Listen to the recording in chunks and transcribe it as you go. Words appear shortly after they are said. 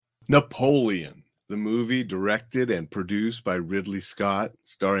Napoleon, the movie directed and produced by Ridley Scott,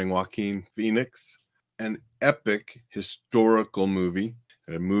 starring Joaquin Phoenix, an epic historical movie,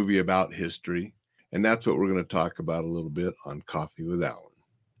 a movie about history. And that's what we're going to talk about a little bit on Coffee with Alain.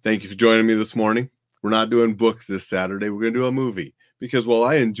 Thank you for joining me this morning. We're not doing books this Saturday. We're going to do a movie because while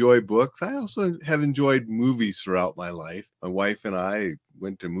I enjoy books, I also have enjoyed movies throughout my life. My wife and I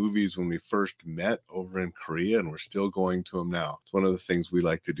went to movies when we first met over in Korea, and we're still going to them now. It's one of the things we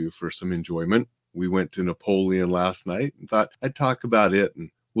like to do for some enjoyment. We went to Napoleon last night and thought I'd talk about it, and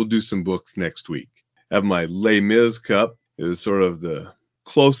we'll do some books next week. I have my Les Mis cup. It is sort of the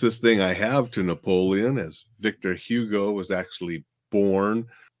closest thing I have to Napoleon, as Victor Hugo was actually born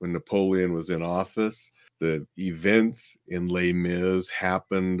when Napoleon was in office. The events in Les Mis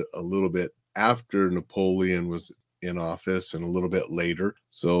happened a little bit after Napoleon was in office and a little bit later.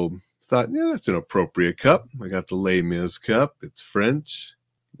 So I thought, yeah, that's an appropriate cup. I got the Les Mis cup. It's French,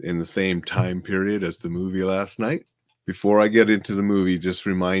 in the same time period as the movie last night. Before I get into the movie, just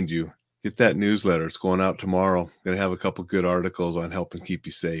remind you, get that newsletter. It's going out tomorrow. Going to have a couple good articles on helping keep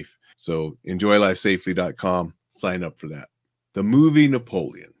you safe. So enjoylifesafely.com. Sign up for that. The movie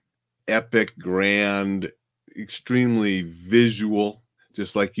Napoleon. Epic, grand, extremely visual,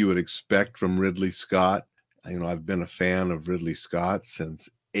 just like you would expect from Ridley Scott. You know, I've been a fan of Ridley Scott since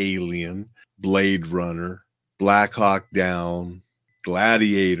Alien, Blade Runner, Black Hawk Down,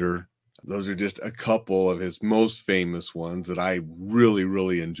 Gladiator. Those are just a couple of his most famous ones that I really,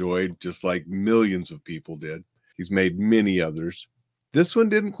 really enjoyed, just like millions of people did. He's made many others. This one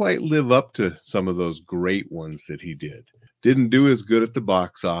didn't quite live up to some of those great ones that he did. Didn't do as good at the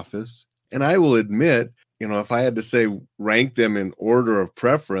box office. And I will admit, you know, if I had to say rank them in order of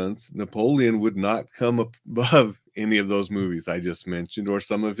preference, Napoleon would not come above any of those movies I just mentioned or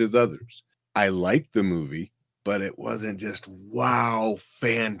some of his others. I liked the movie, but it wasn't just, wow,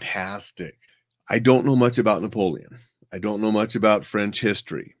 fantastic. I don't know much about Napoleon. I don't know much about French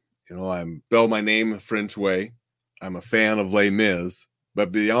history. You know, I spell my name a French way. I'm a fan of Les Mis,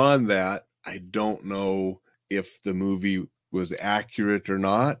 but beyond that, I don't know if the movie was accurate or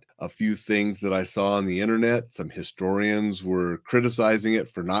not. A few things that I saw on the internet, some historians were criticizing it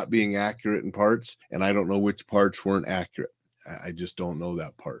for not being accurate in parts, and I don't know which parts weren't accurate. I just don't know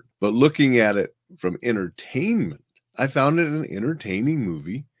that part. But looking at it from entertainment, I found it an entertaining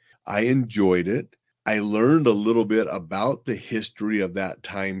movie. I enjoyed it. I learned a little bit about the history of that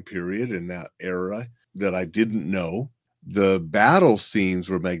time period and that era that I didn't know. The battle scenes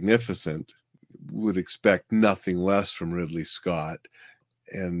were magnificent. Would expect nothing less from Ridley Scott,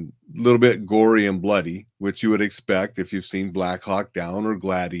 and a little bit gory and bloody, which you would expect if you've seen Black Hawk Down or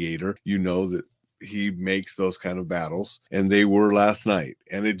Gladiator. You know that he makes those kind of battles, and they were last night.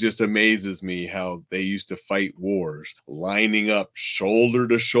 And it just amazes me how they used to fight wars, lining up shoulder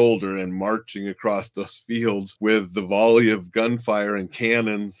to shoulder and marching across those fields with the volley of gunfire and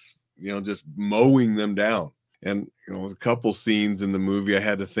cannons, you know, just mowing them down. And, you know, a couple scenes in the movie, I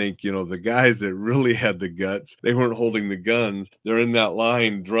had to think, you know, the guys that really had the guts, they weren't holding the guns. They're in that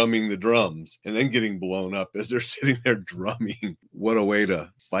line drumming the drums and then getting blown up as they're sitting there drumming. What a way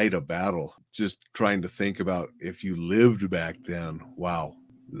to fight a battle. Just trying to think about if you lived back then. Wow.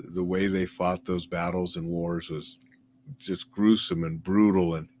 The way they fought those battles and wars was just gruesome and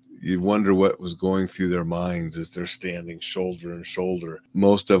brutal, and you wonder what was going through their minds as they're standing shoulder to shoulder.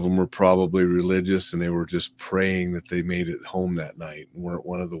 Most of them were probably religious, and they were just praying that they made it home that night and weren't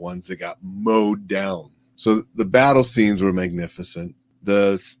one of the ones that got mowed down. So the battle scenes were magnificent.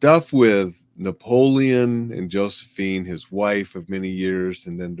 The stuff with Napoleon and Josephine, his wife of many years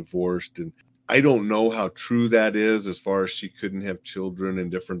and then divorced, and I don't know how true that is as far as she couldn't have children and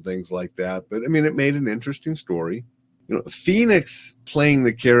different things like that. But I mean, it made an interesting story. You know, Phoenix playing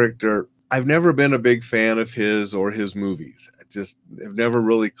the character, I've never been a big fan of his or his movies. I just have never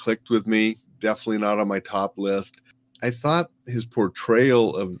really clicked with me. Definitely not on my top list. I thought his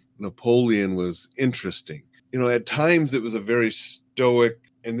portrayal of Napoleon was interesting. You know, at times it was a very stoic,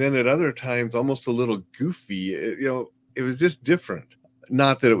 and then at other times almost a little goofy. It was just different.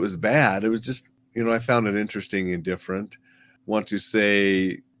 Not that it was bad. It was just, you know, I found it interesting and different. Want to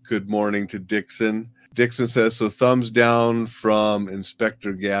say good morning to Dixon. Dixon says, so thumbs down from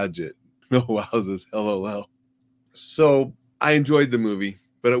Inspector Gadget. No wowzers, LOL. So I enjoyed the movie,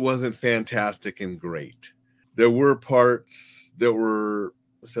 but it wasn't fantastic and great. There were parts that were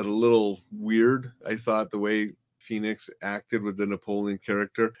a little weird. I thought the way Phoenix acted with the Napoleon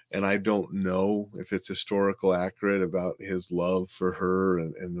character, and I don't know if it's historical accurate about his love for her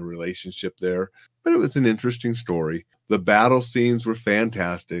and the relationship there, but it was an interesting story. The battle scenes were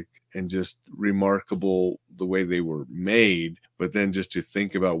fantastic and just remarkable, the way they were made, but then just to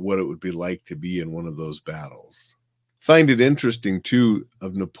think about what it would be like to be in one of those battles. Find it interesting, too,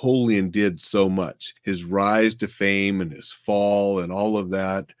 of Napoleon did so much. His rise to fame and his fall and all of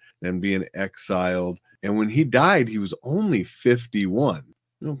that, and being exiled. And when he died, he was only 51,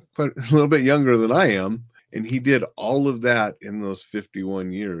 quite a little bit younger than I am. And he did all of that in those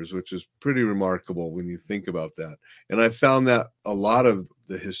 51 years, which is pretty remarkable when you think about that. And I found that a lot of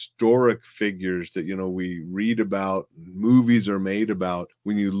the historic figures that, we read about, movies are made about,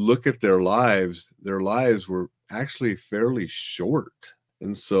 when you look at their lives were actually fairly short.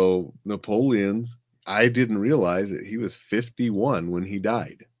 And so Napoleon's, I didn't realize that he was 51 when he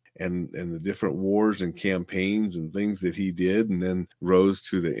died. And the different wars and campaigns and things that he did, and then rose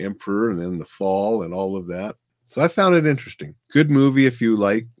to the emperor and then the fall and all of that. So I found it interesting. Good movie if you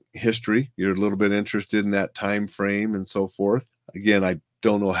like history. You're a little bit interested in that time frame and so forth. Again, I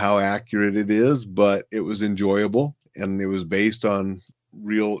don't know how accurate it is, but it was enjoyable and it was based on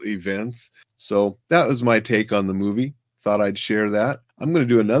real events. So that was my take on the movie. Thought I'd share that. I'm going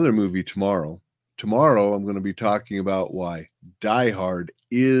to do another movie tomorrow. Tomorrow, I'm going to be talking about why Die Hard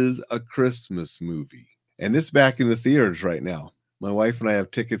is a Christmas movie. And it's back in the theaters right now. My wife and I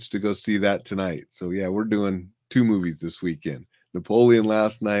have tickets to go see that tonight. So yeah, we're doing 2 movies this weekend. Napoleon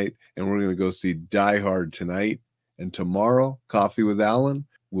last night, and we're going to go see Die Hard tonight. And tomorrow, Coffee with Alain,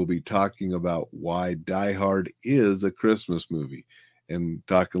 we'll be talking about why Die Hard is a Christmas movie and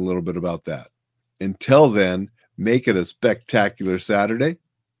talking a little bit about that. Until then, make it a spectacular Saturday.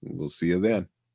 We'll see you then.